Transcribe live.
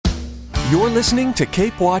You're listening to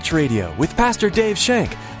Cape Watch Radio with Pastor Dave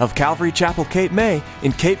Shank of Calvary Chapel, Cape May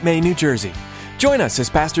in Cape May, New Jersey. Join us as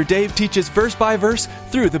Pastor Dave teaches verse by verse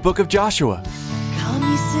through the book of Joshua. Come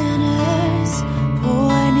ye sinners,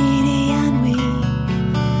 poor, needy, and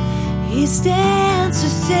weak. He stands to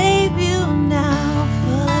save you now,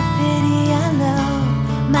 full of pity and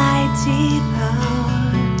love, mighty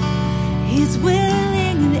power. He's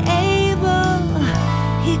willing and able,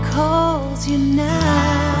 He calls you now.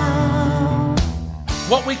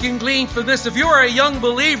 What we can glean from this, if you are a young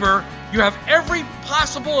believer, you have every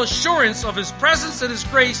possible assurance of His presence and His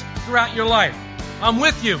grace throughout your life. I'm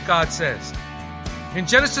with you, God says. In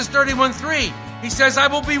Genesis 31:3, He says, I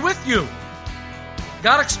will be with you.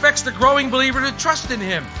 God expects the growing believer to trust in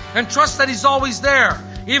Him and trust that He's always there.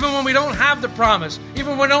 Even when we don't have the promise,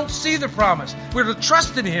 even when we don't see the promise, we're to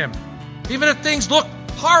trust in Him. Even if things look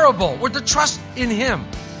horrible, we're to trust in Him.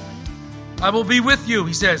 I will be with you,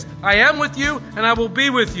 He says. I am with you, and I will be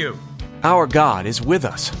with you. Our God is with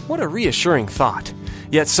us. What a reassuring thought.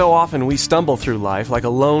 Yet so often we stumble through life like a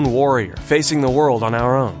lone warrior, facing the world on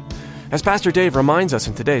our own. As Pastor Dave reminds us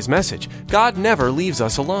in today's message, God never leaves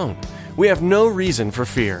us alone. We have no reason for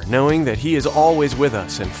fear, knowing that He is always with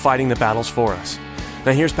us and fighting the battles for us.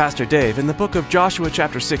 Now here's Pastor Dave in the book of Joshua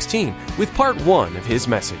chapter 16 with part 1 of his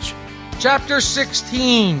message. Chapter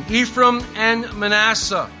 16, Ephraim and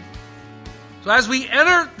Manasseh. So as we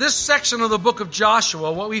enter this section of the book of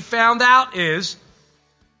Joshua, what we found out is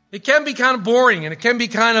it can be kind of boring and it can be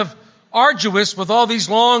kind of arduous with all these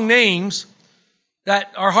long names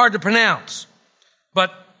that are hard to pronounce.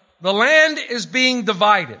 But the land is being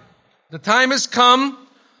divided. The time has come.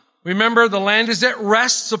 Remember, the land is at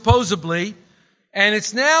rest, supposedly, and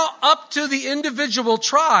it's now up to the individual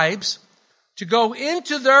tribes to go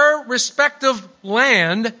into their respective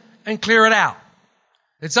land and clear it out.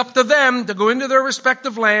 It's up to them to go into their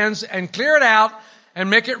respective lands and clear it out and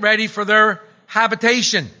make it ready for their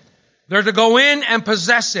habitation. They're to go in and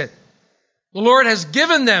possess it. The Lord has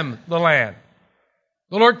given them the land.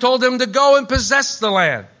 The Lord told them to go and possess the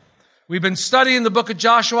land. We've been studying the book of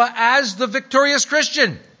Joshua as the victorious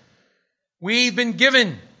Christian. We've been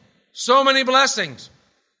given so many blessings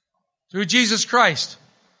through Jesus Christ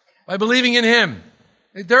by believing in Him.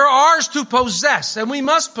 They're ours to possess, and we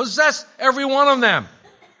must possess every one of them.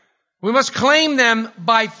 We must claim them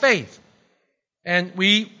by faith. And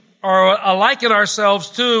we are liken ourselves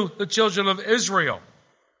to the children of Israel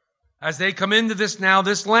as they come into this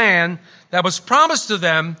land that was promised to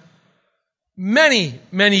them many,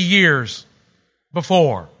 many years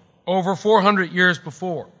before, over 400 years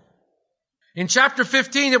before. In chapter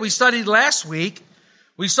 15 that we studied last week,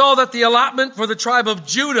 we saw that the allotment for the tribe of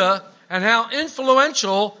Judah and how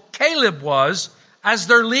influential Caleb was as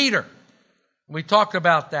their leader. We talked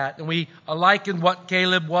about that, and we likened what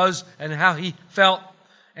Caleb was and how he felt,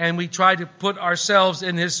 and we tried to put ourselves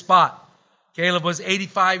in his spot. Caleb was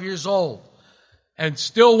 85 years old and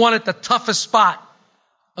still wanted the toughest spot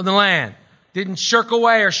of the land. Didn't shirk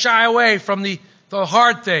away or shy away from the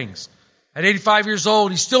hard things. At 85 years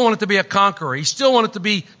old, he still wanted to be a conqueror. He still wanted to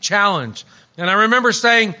be challenged. And I remember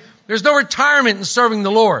saying, there's no retirement in serving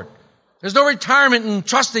the Lord. There's no retirement in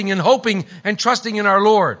trusting and hoping and trusting in our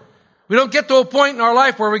Lord. We don't get to a point in our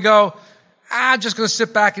life where we go, I'm just going to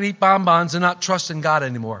sit back and eat bonbons and not trust in God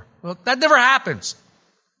anymore. Well, that never happens.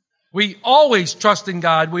 We always trust in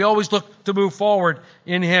God. We always look to move forward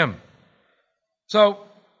in Him. So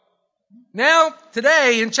now,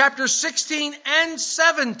 today, in chapters 16 and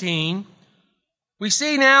 17, we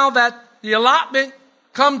see now that the allotment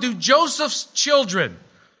come to Joseph's children.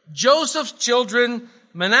 Joseph's children,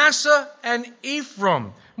 Manasseh and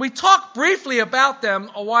Ephraim. We talked briefly about them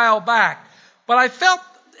a while back, but I felt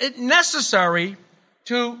it necessary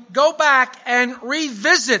to go back and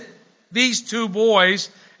revisit these two boys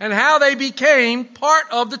and how they became part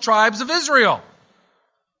of the tribes of Israel.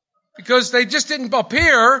 Because they just didn't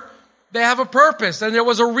appear, they have a purpose, and there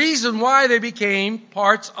was a reason why they became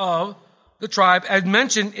parts of the tribe, as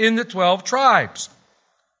mentioned in the 12 tribes.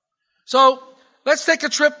 So, let's take a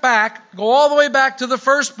trip back, go all the way back to the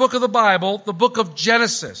first book of the Bible, the book of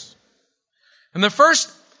Genesis. And the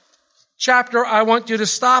first chapter I want you to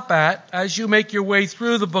stop at as you make your way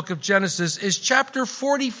through the book of Genesis is chapter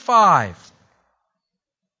 45.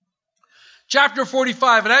 Chapter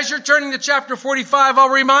 45. And as you're turning to chapter 45, I'll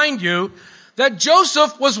remind you that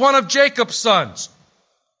Joseph was one of Jacob's sons.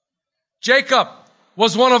 Jacob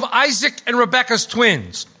was one of Isaac and Rebekah's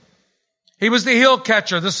twins. He was the heel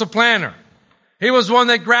catcher, the supplanter. He was one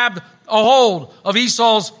that grabbed a hold of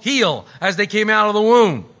Esau's heel as they came out of the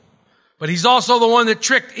womb. But he's also the one that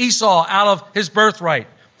tricked Esau out of his birthright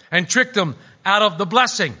and tricked him out of the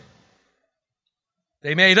blessing.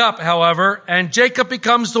 They made up, however, and Jacob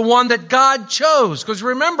becomes the one that God chose. Because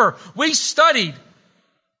remember, we studied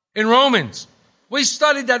in Romans. We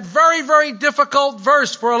studied that very, very difficult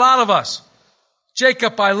verse for a lot of us.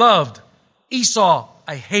 Jacob I loved, Esau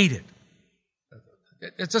I hated.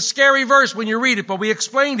 It's a scary verse when you read it, but we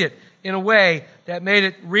explained it in a way that made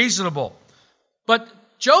it reasonable. But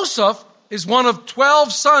Joseph is one of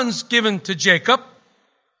 12 sons given to Jacob,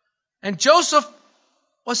 and Joseph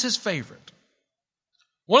was his favorite.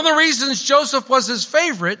 One of the reasons Joseph was his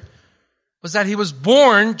favorite was that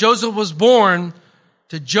Joseph was born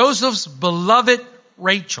to Joseph's beloved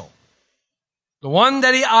Rachel. The one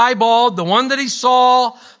that he eyeballed, the one that he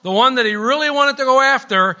saw, the one that he really wanted to go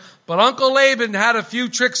after, but Uncle Laban had a few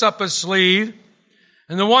tricks up his sleeve,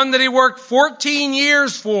 and the one that he worked 14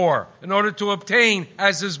 years for in order to obtain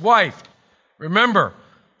as his wife. Remember,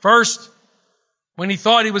 first, when he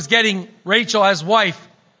thought he was getting Rachel as wife,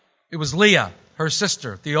 it was Leah, her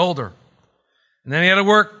sister, the older. And then he had to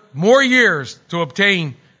work more years to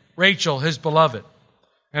obtain Rachel, his beloved.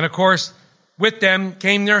 And of course, with them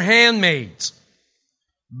came their handmaids,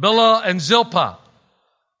 Bilhah and Zilpah.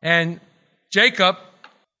 And Jacob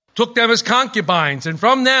took them as concubines, and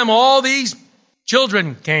from them all these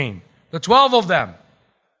children came, the 12 of them.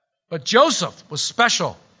 But Joseph was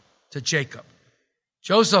special to Jacob.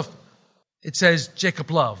 Joseph, it says, Jacob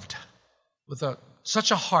loved with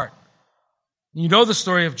such a heart. You know the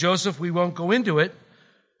story of Joseph. We won't go into it.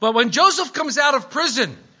 But when Joseph comes out of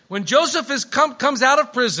prison, comes out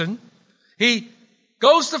of prison, he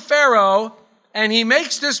goes to Pharaoh and he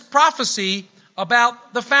makes this prophecy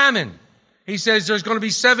about the famine. He says there's going to be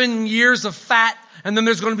 7 years of fat and then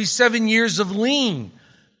there's going to be 7 years of lean.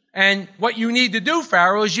 And what you need to do,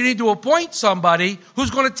 Pharaoh, is you need to appoint somebody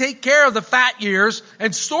who's going to take care of the fat years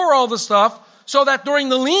and store all the stuff so that during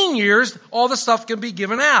the lean years, all the stuff can be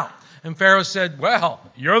given out. And Pharaoh said, well,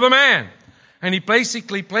 you're the man. And he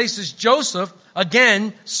basically places Joseph,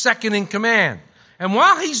 again, second in command. And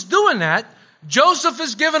while he's doing that, Joseph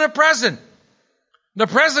is given a present. The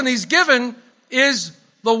present he's given is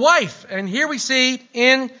the wife. And here we see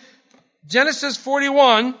in Genesis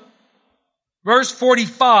 41, verse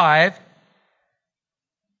 45,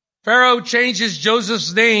 Pharaoh changes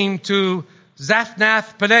Joseph's name to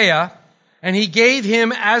Zaphnath-Paneah, and he gave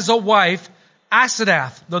him as a wife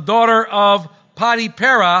Asenath, the daughter of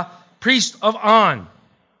Potipharah, priest of On.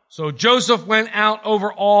 So Joseph went out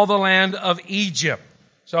over all the land of Egypt.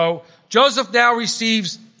 So Joseph now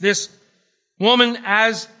receives this woman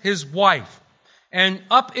as his wife. And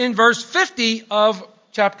up in verse 50 of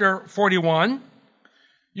chapter 41,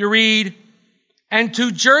 you read, and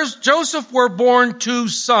to Joseph were born 2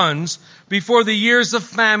 sons before the years of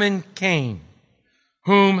famine came,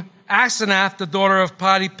 whom Asenath, the daughter of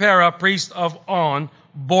Potipharah, priest of On,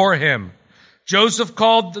 bore him. Joseph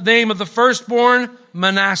called the name of the firstborn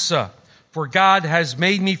Manasseh, for God has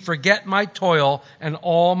made me forget my toil and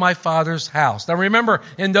all my father's house. Now remember,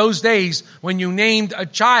 in those days, when you named a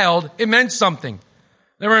child, it meant something.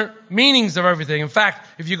 There were meanings of everything. In fact,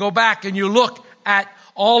 if you go back and you look at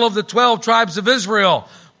all of the 12 tribes of Israel,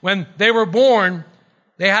 when they were born,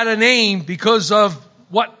 they had a name because of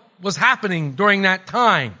what was happening during that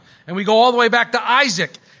time. And we go all the way back to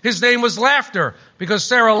Isaac. His name was Laughter, because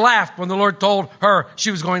Sarah laughed when the Lord told her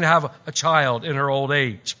she was going to have a child in her old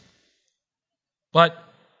age. But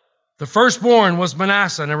the firstborn was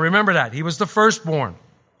Manasseh, and remember that. He was the firstborn.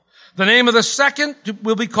 The name of the second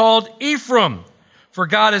will be called Ephraim, for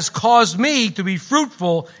God has caused me to be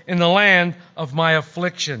fruitful in the land of my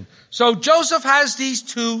affliction. So Joseph has these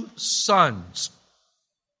 2 sons.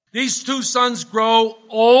 These 2 sons grow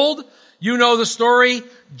old. You know the story.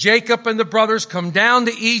 Jacob and the brothers come down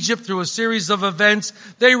to Egypt through a series of events.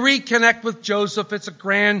 They reconnect with Joseph. It's a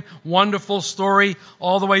grand, wonderful story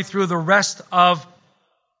all the way through the rest of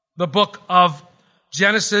the book of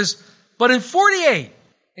Genesis. But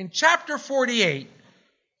in chapter 48,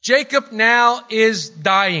 Jacob now is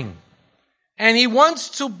dying. And he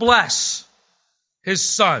wants to bless his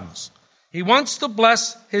sons. He wants to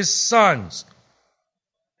bless his sons.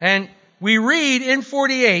 And we read in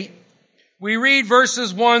 48, we read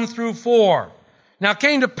verses 1 through 4. Now it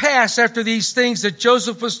came to pass after these things that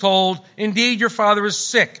Joseph was told, indeed your father is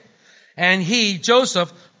sick. And he,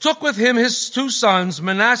 Joseph, took with him his 2 sons,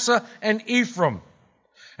 Manasseh and Ephraim.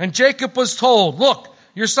 And Jacob was told, look,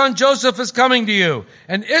 your son Joseph is coming to you.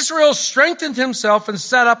 And Israel strengthened himself and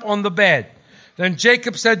sat up on the bed. Then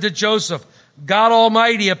Jacob said to Joseph, God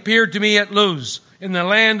Almighty appeared to me at Luz in the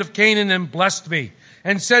land of Canaan and blessed me.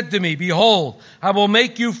 and said to me, Behold, I will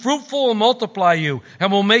make you fruitful and multiply you,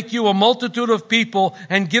 and will make you a multitude of people,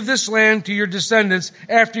 and give this land to your descendants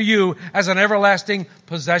after you as an everlasting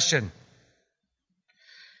possession.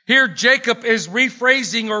 Here Jacob is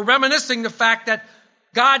rephrasing or reminiscing the fact that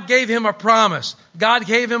God gave him a promise. God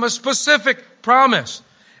gave him a specific promise.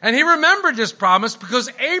 And he remembered this promise because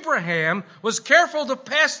Abraham was careful to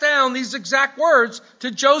pass down these exact words to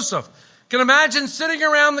Joseph. You can imagine sitting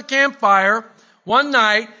around the campfire one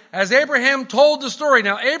night as Abraham told the story.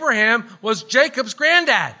 Now, Abraham was Jacob's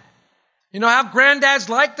granddad. You know how granddads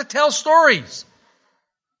like to tell stories.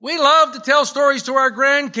 We love to tell stories to our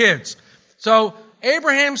grandkids. So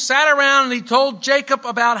Abraham sat around and he told Jacob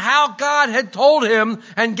about how God had told him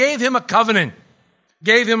and gave him a covenant,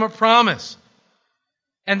 gave him a promise.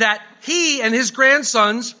 And that he and his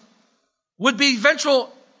grandsons would be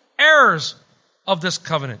eventual heirs of this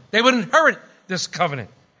covenant. They would inherit this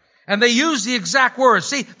covenant. And they use the exact words.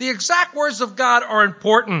 See, the exact words of God are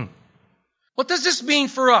important. What does this mean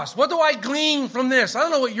for us? What do I glean from this? I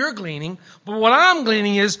don't know what you're gleaning, but what I'm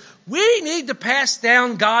gleaning is we need to pass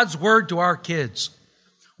down God's word to our kids.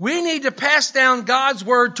 We need to pass down God's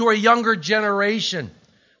word to a younger generation.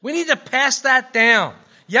 We need to pass that down.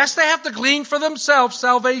 Yes, they have to glean for themselves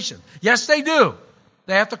salvation. Yes, they do.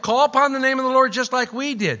 They have to call upon the name of the Lord just like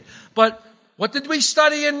we did. But what did we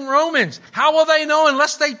study in Romans? How will they know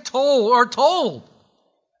unless they told?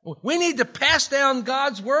 We need to pass down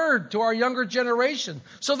God's word to our younger generation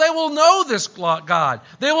so they will know this God.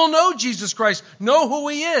 They will know Jesus Christ, know who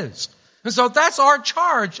he is. And so that's our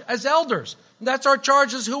charge as elders. That's our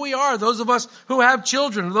charge as who we are, those of us who have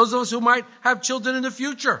children, those of us who might have children in the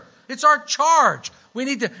future. It's our charge. We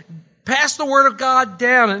need to pass the word of God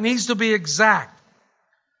down. It needs to be exact.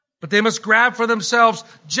 But they must grab for themselves,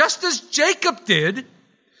 just as Jacob did,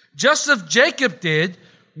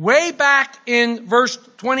 way back in verse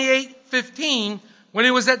 28:15, when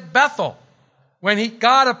he was at Bethel, when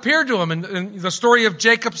God appeared to him in the story of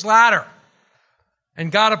Jacob's ladder.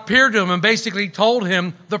 And God appeared to him and basically told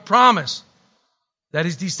him the promise that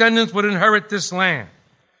his descendants would inherit this land.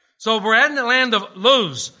 So we're in the land of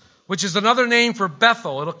Luz, which is another name for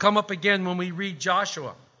Bethel. It'll come up again when we read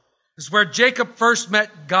Joshua. This is where Jacob first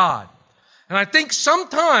met God. And I think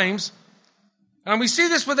sometimes, and we see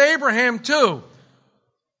this with Abraham too,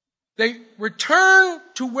 they return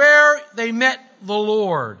to where they met the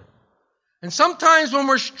Lord. And sometimes when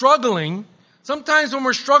we're struggling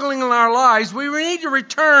in our lives, we need to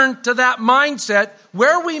return to that mindset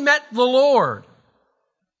where we met the Lord.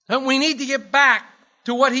 And we need to get back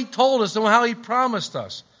to what he told us and how he promised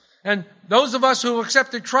us. And those of us who have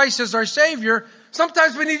accepted Christ as our Savior,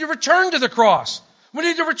 sometimes we need to return to the cross. We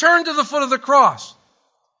need to return to the foot of the cross.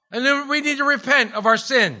 And then we need to repent of our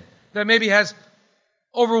sin that maybe has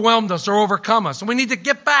overwhelmed us or overcome us. And we need to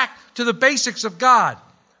get back to the basics of God.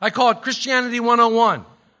 I call it Christianity 101.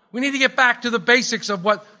 We need to get back to the basics of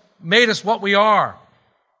what made us what we are.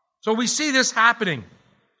 So we see this happening.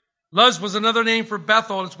 Luz was another name for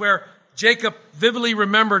Bethel. It's where Jacob vividly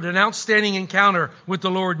remembered an outstanding encounter with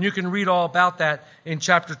the Lord, and you can read all about that in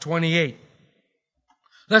chapter 28.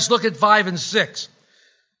 Let's look at 5 and 6.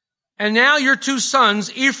 And now your two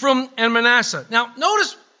sons, Ephraim and Manasseh. Now,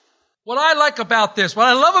 notice what I like about this, what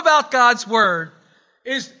I love about God's word,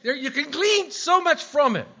 is you can glean so much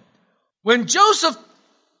from it. When Joseph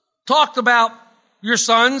talked about your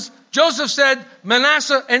sons, Joseph said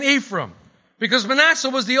Manasseh and Ephraim, because Manasseh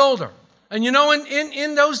was the older. And you know,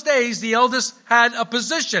 in those days, the eldest had a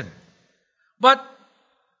position. But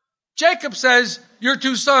Jacob says, your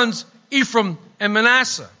two sons, Ephraim and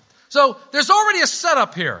Manasseh. So there's already a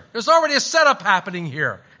setup here. There's already a setup happening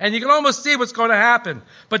here. And you can almost see what's going to happen.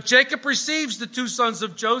 But Jacob receives the two sons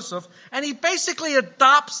of Joseph, and he basically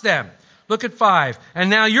adopts them. Look at 5. And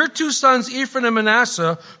now your two sons, Ephraim and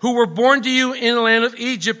Manasseh, who were born to you in the land of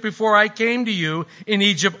Egypt before I came to you in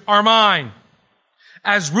Egypt, are mine.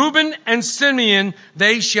 As Reuben and Simeon,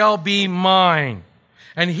 they shall be mine.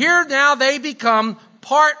 And here now they become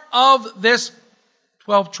part of this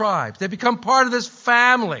 12 tribes. They become part of this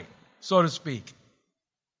family, so to speak.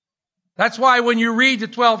 That's why when you read the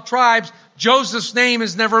 12 tribes, Joseph's name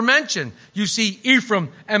is never mentioned. You see Ephraim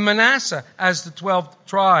and Manasseh as the 12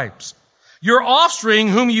 tribes. Your offspring,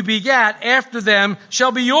 whom you begat after them,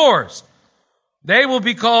 shall be yours. They will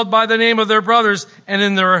be called by the name of their brothers and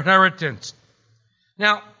in their inheritance.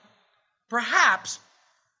 Now, perhaps,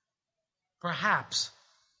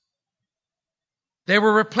 they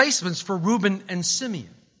were replacements for Reuben and Simeon.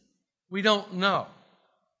 We don't know.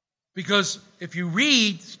 Because if you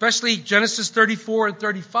read, especially Genesis 34 and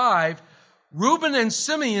 35, Reuben and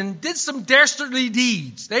Simeon did some dastardly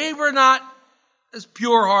deeds. They were not as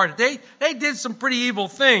pure-hearted. They did some pretty evil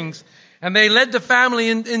things, and they led the family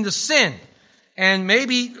into sin. And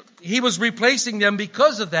maybe he was replacing them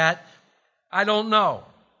because of that. I don't know.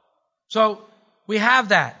 So we have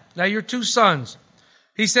that. Now, your 2 sons.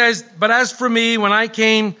 He says, but as for me, when I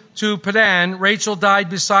came to Padan, Rachel died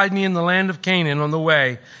beside me in the land of Canaan on the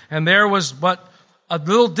way. And there was but a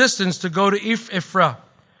little distance to go to Ephraim.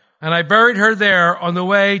 And I buried her there on the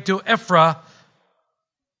way to Ephraim,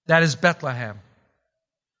 that is Bethlehem.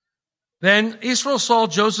 Then Israel saw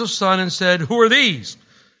Joseph's son and said, who are these?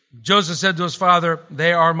 Joseph said to his father,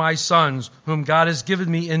 they are my sons, whom God has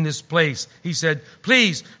given me in this place. He said,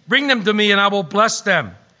 please bring them to me and I will bless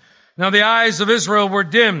them. Now the eyes of Israel were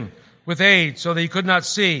dim with age, so that he could not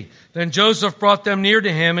see. Then Joseph brought them near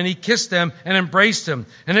to him, and he kissed them and embraced them.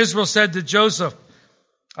 And Israel said to Joseph,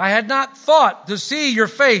 I had not thought to see your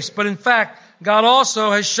face, but in fact, God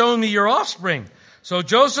also has shown me your offspring. So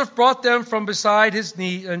Joseph brought them from beside his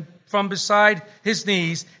knees,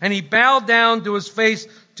 and he bowed down to his face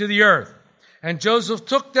to the earth. And Joseph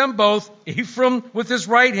took them both, Ephraim with his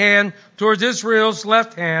right hand towards Israel's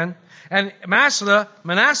left hand, and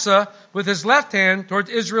Manasseh with his left hand towards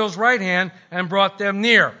Israel's right hand, and brought them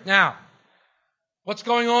near. Now, what's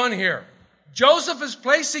going on here? Joseph is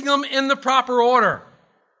placing them in the proper order,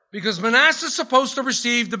 because Manasseh is supposed to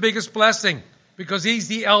receive the biggest blessing, because he's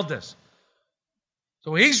the eldest.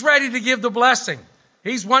 So he's ready to give the blessing.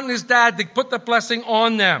 He's wanting his dad to put the blessing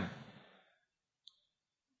on them.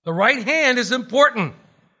 The right hand is important.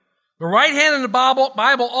 The right hand in the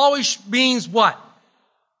Bible always means what?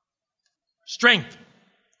 Strength.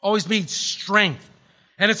 Always means strength.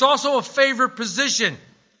 And it's also a favored position.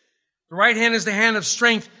 The right hand is the hand of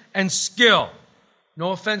strength and skill.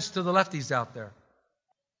 No offense to the lefties out there.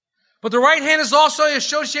 But the right hand is also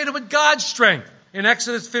associated with God's strength in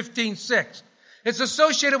Exodus 15:6. It's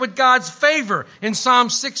associated with God's favor in Psalm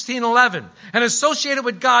 16:11, and associated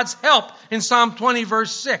with God's help in Psalm 20,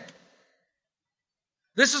 verse 6.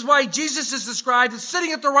 This is why Jesus is described as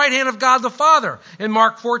sitting at the right hand of God the Father in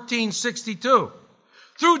Mark 14:62.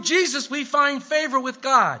 Through Jesus, we find favor with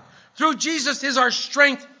God. Through Jesus is our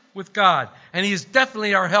strength with God, and he is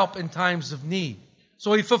definitely our help in times of need.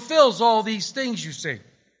 So he fulfills all these things, you see.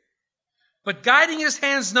 But guiding his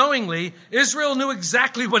hands knowingly, Israel knew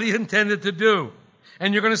exactly what he intended to do.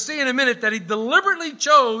 And you're going to see in a minute that he deliberately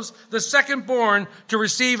chose the secondborn to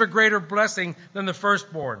receive a greater blessing than the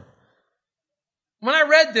firstborn. When I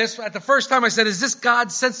read this at the first time, I said, is this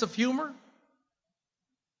God's sense of humor?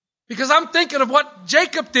 Because I'm thinking of what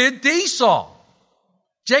Jacob did to Esau.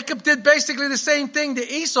 Jacob did basically the same thing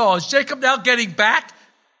to Esau. Is Jacob now getting back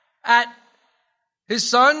at his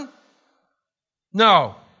son?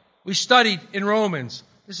 No. We studied in Romans,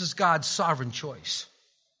 this is God's sovereign choice.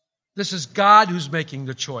 This is God who's making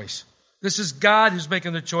the choice. This is God who's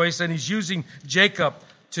making the choice, and he's using Jacob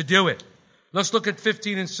to do it. Let's look at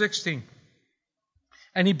 15 and 16.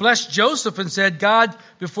 And he blessed Joseph and said, God,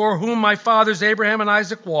 before whom my fathers Abraham and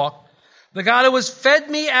Isaac walked, the God who has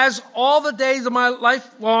fed me as all the days of my life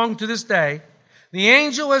long to this day, the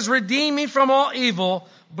angel has redeemed me from all evil.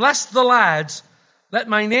 Bless the lads. Let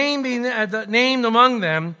my name be named among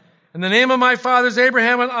them, in the name of my fathers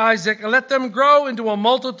Abraham and Isaac, and let them grow into a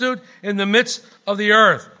multitude in the midst of the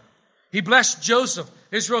earth. He blessed Joseph.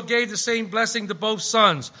 Israel gave the same blessing to both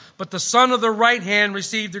sons, but the son of the right hand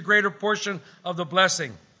received a greater portion of the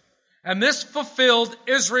blessing. And this fulfilled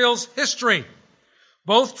Israel's history.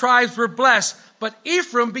 Both tribes were blessed, but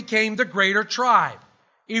Ephraim became the greater tribe.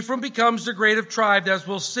 Ephraim becomes the greater tribe, as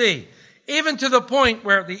we'll see, even to the point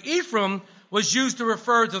where the Ephraim was used to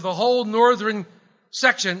refer to the whole northern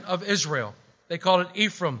section of Israel. They called it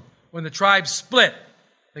Ephraim. When the tribes split,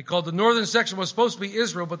 they called the northern section was supposed to be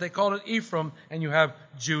Israel, but they called it Ephraim, and you have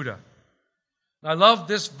Judah. I love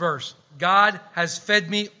this verse. God has fed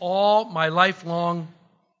me all my lifelong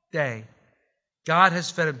day. God has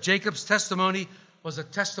fed him. Jacob's testimony was a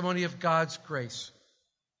testimony of God's grace,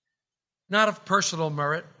 not of personal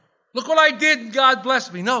merit. Look what I did and God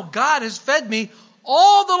blessed me. No, God has fed me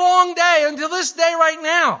all the long day until this day right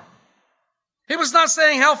now. He was not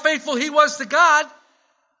saying how faithful he was to God.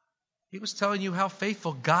 He was telling you how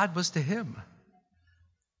faithful God was to him.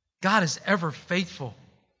 God is ever faithful.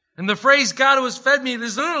 And the phrase God who has fed me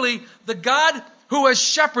is literally the God who has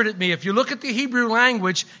shepherded me. If you look at the Hebrew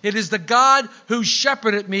language, it is the God who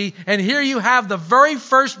shepherded me. And here you have the very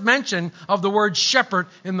first mention of the word shepherd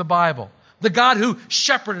in the Bible. The God who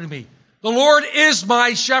shepherded me. The Lord is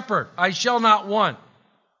my shepherd. I shall not want.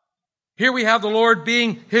 Here we have the Lord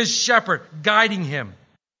being his shepherd, guiding him.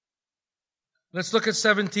 Let's look at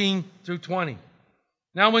 17 through 20.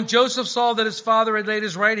 Now when Joseph saw that his father had laid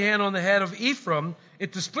his right hand on the head of Ephraim,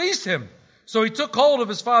 it displeased him. So he took hold of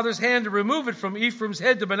his father's hand to remove it from Ephraim's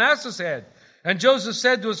head to Manasseh's head. And Joseph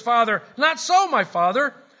said to his father, "Not so, my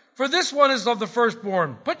father, for this one is of the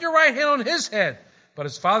firstborn. Put your right hand on his head." But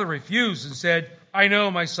his father refused and said, "I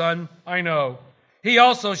know, my son, I know. He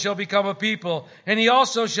also shall become a people, and he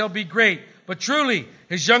also shall be great. But truly,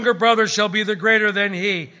 his younger brother shall be the greater than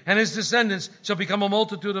he, and his descendants shall become a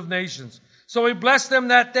multitude of nations." So he blessed them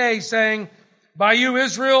that day, saying, "By you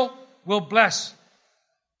Israel will bless,"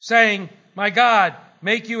 saying, "My God,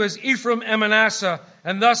 make you as Ephraim and Manasseh."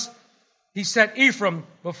 And thus he set Ephraim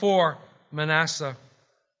before Manasseh.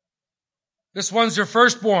 "This one's your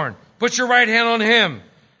firstborn. Put your right hand on him,"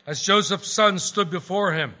 as Joseph's sons stood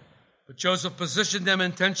before him. But Joseph positioned them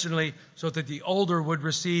intentionally so that the older would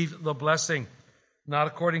receive the blessing, not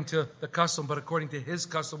according to the custom, but according to his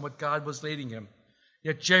custom, what God was leading him.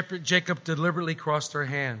 Yet Jacob deliberately crossed their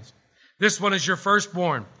hands. "This one is your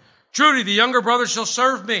firstborn. Truly, the younger brother shall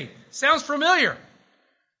serve me." Sounds familiar,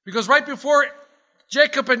 because right before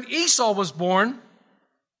Jacob and Esau was born,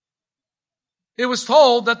 it was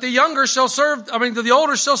told that the older shall serve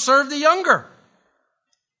the younger.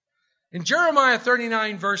 In Jeremiah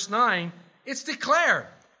 39, verse 9, it's declared.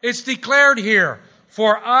 It's declared here,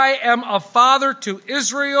 "For I am a father to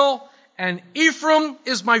Israel, and Ephraim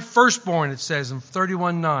is my firstborn," it says in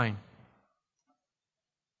 31:9.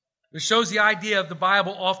 This shows the idea of the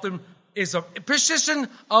Bible often is a position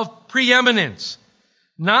of preeminence,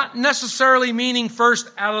 not necessarily meaning first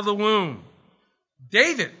out of the womb.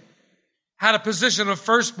 David had a position of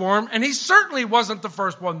firstborn, and he certainly wasn't the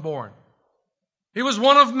first one born. He was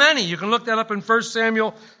one of many. You can look that up in 1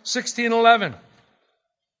 Samuel 16:11.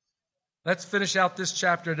 Let's finish out this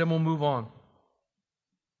chapter, then we'll move on.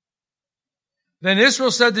 Then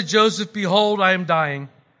Israel said to Joseph, "Behold, I am dying,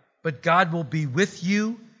 but God will be with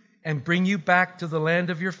you and bring you back to the land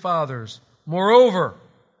of your fathers. Moreover,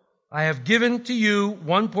 I have given to you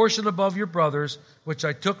one portion above your brothers, which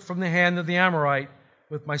I took from the hand of the Amorite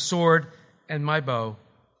with my sword and my bow."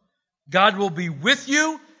 God will be with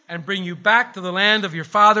you and bring you back to the land of your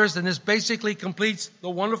fathers. And this basically completes the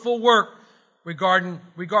wonderful work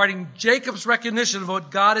regarding Jacob's recognition of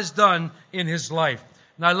what God has done in his life.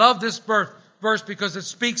 And I love this verse because it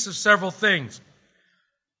speaks of several things.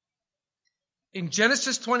 In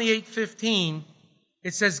Genesis 28:15,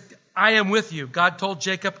 it says, "I am with you." God told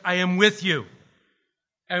Jacob, "I am with you."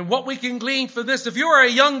 And what we can glean for this, if you are a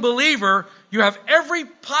young believer, you have every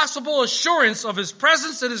possible assurance of his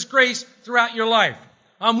presence and his grace throughout your life.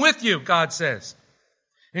 "I'm with you," God says.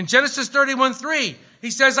 In Genesis 31:3,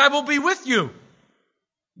 he says, "I will be with you."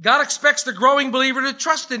 God expects the growing believer to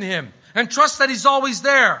trust in him and trust that he's always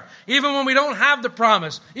there. Even when we don't have the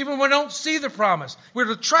promise, even when we don't see the promise, we're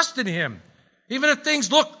to trust in him. Even if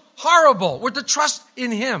things look horrible, we're to trust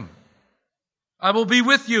in him. "I will be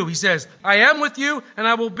with you," he says. "I am with you and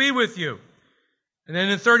I will be with you." And then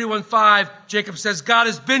in 31:5, Jacob says, "God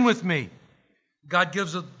has been with me." God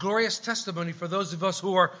gives a glorious testimony for those of us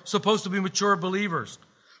who are supposed to be mature believers.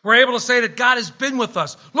 We're able to say that God has been with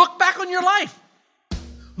us. Look back on your life.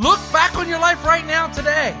 Look back on your life right now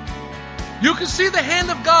today. You can see the hand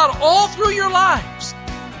of God all through your lives.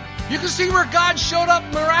 You can see where God showed up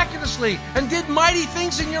miraculously and did mighty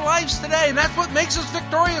things in your lives today. And that's what makes us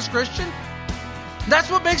victorious, Christian. That's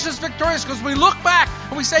what makes us victorious, because we look back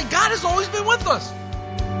and we say, God has always been with us.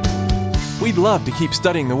 We'd love to keep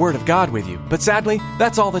studying the Word of God with you, but sadly,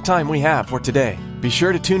 that's all the time we have for today. Be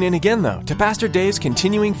sure to tune in again, though, to Pastor Dave's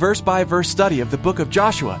continuing verse-by-verse study of the book of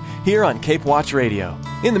Joshua here on Cape Watch Radio.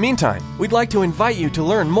 In the meantime, we'd like to invite you to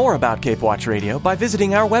learn more about Cape Watch Radio by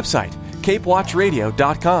visiting our website,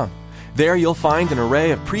 capewatchradio.com. There you'll find an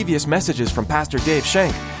array of previous messages from Pastor Dave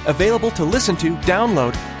Schenk, available to listen to,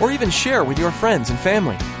 download, or even share with your friends and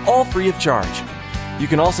family, all free of charge. You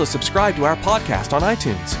can also subscribe to our podcast on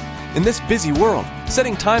iTunes. In this busy world,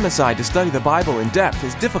 setting time aside to study the Bible in depth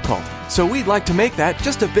is difficult, so we'd like to make that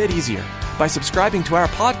just a bit easier. By subscribing to our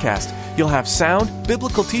podcast, you'll have sound,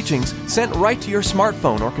 biblical teachings sent right to your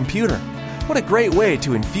smartphone or computer. What a great way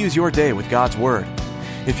to infuse your day with God's Word.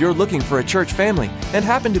 If you're looking for a church family and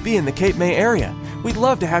happen to be in the Cape May area, we'd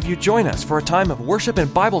love to have you join us for a time of worship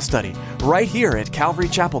and Bible study right here at Calvary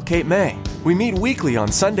Chapel, Cape May. We meet weekly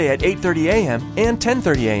on Sunday at 8:30 a.m. and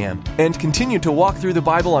 10:30 a.m. and continue to walk through the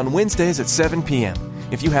Bible on Wednesdays at 7 p.m.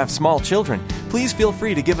 If you have small children, please feel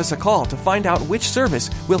free to give us a call to find out which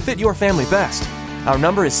service will fit your family best. Our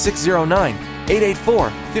number is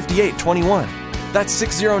 609-884-5821. That's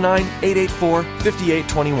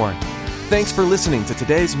 609-884-5821. Thanks for listening to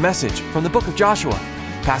today's message from the book of Joshua.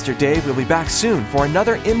 Pastor Dave will be back soon for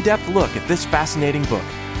another in-depth look at this fascinating book,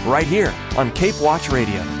 right here on Cape Watch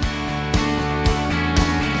Radio.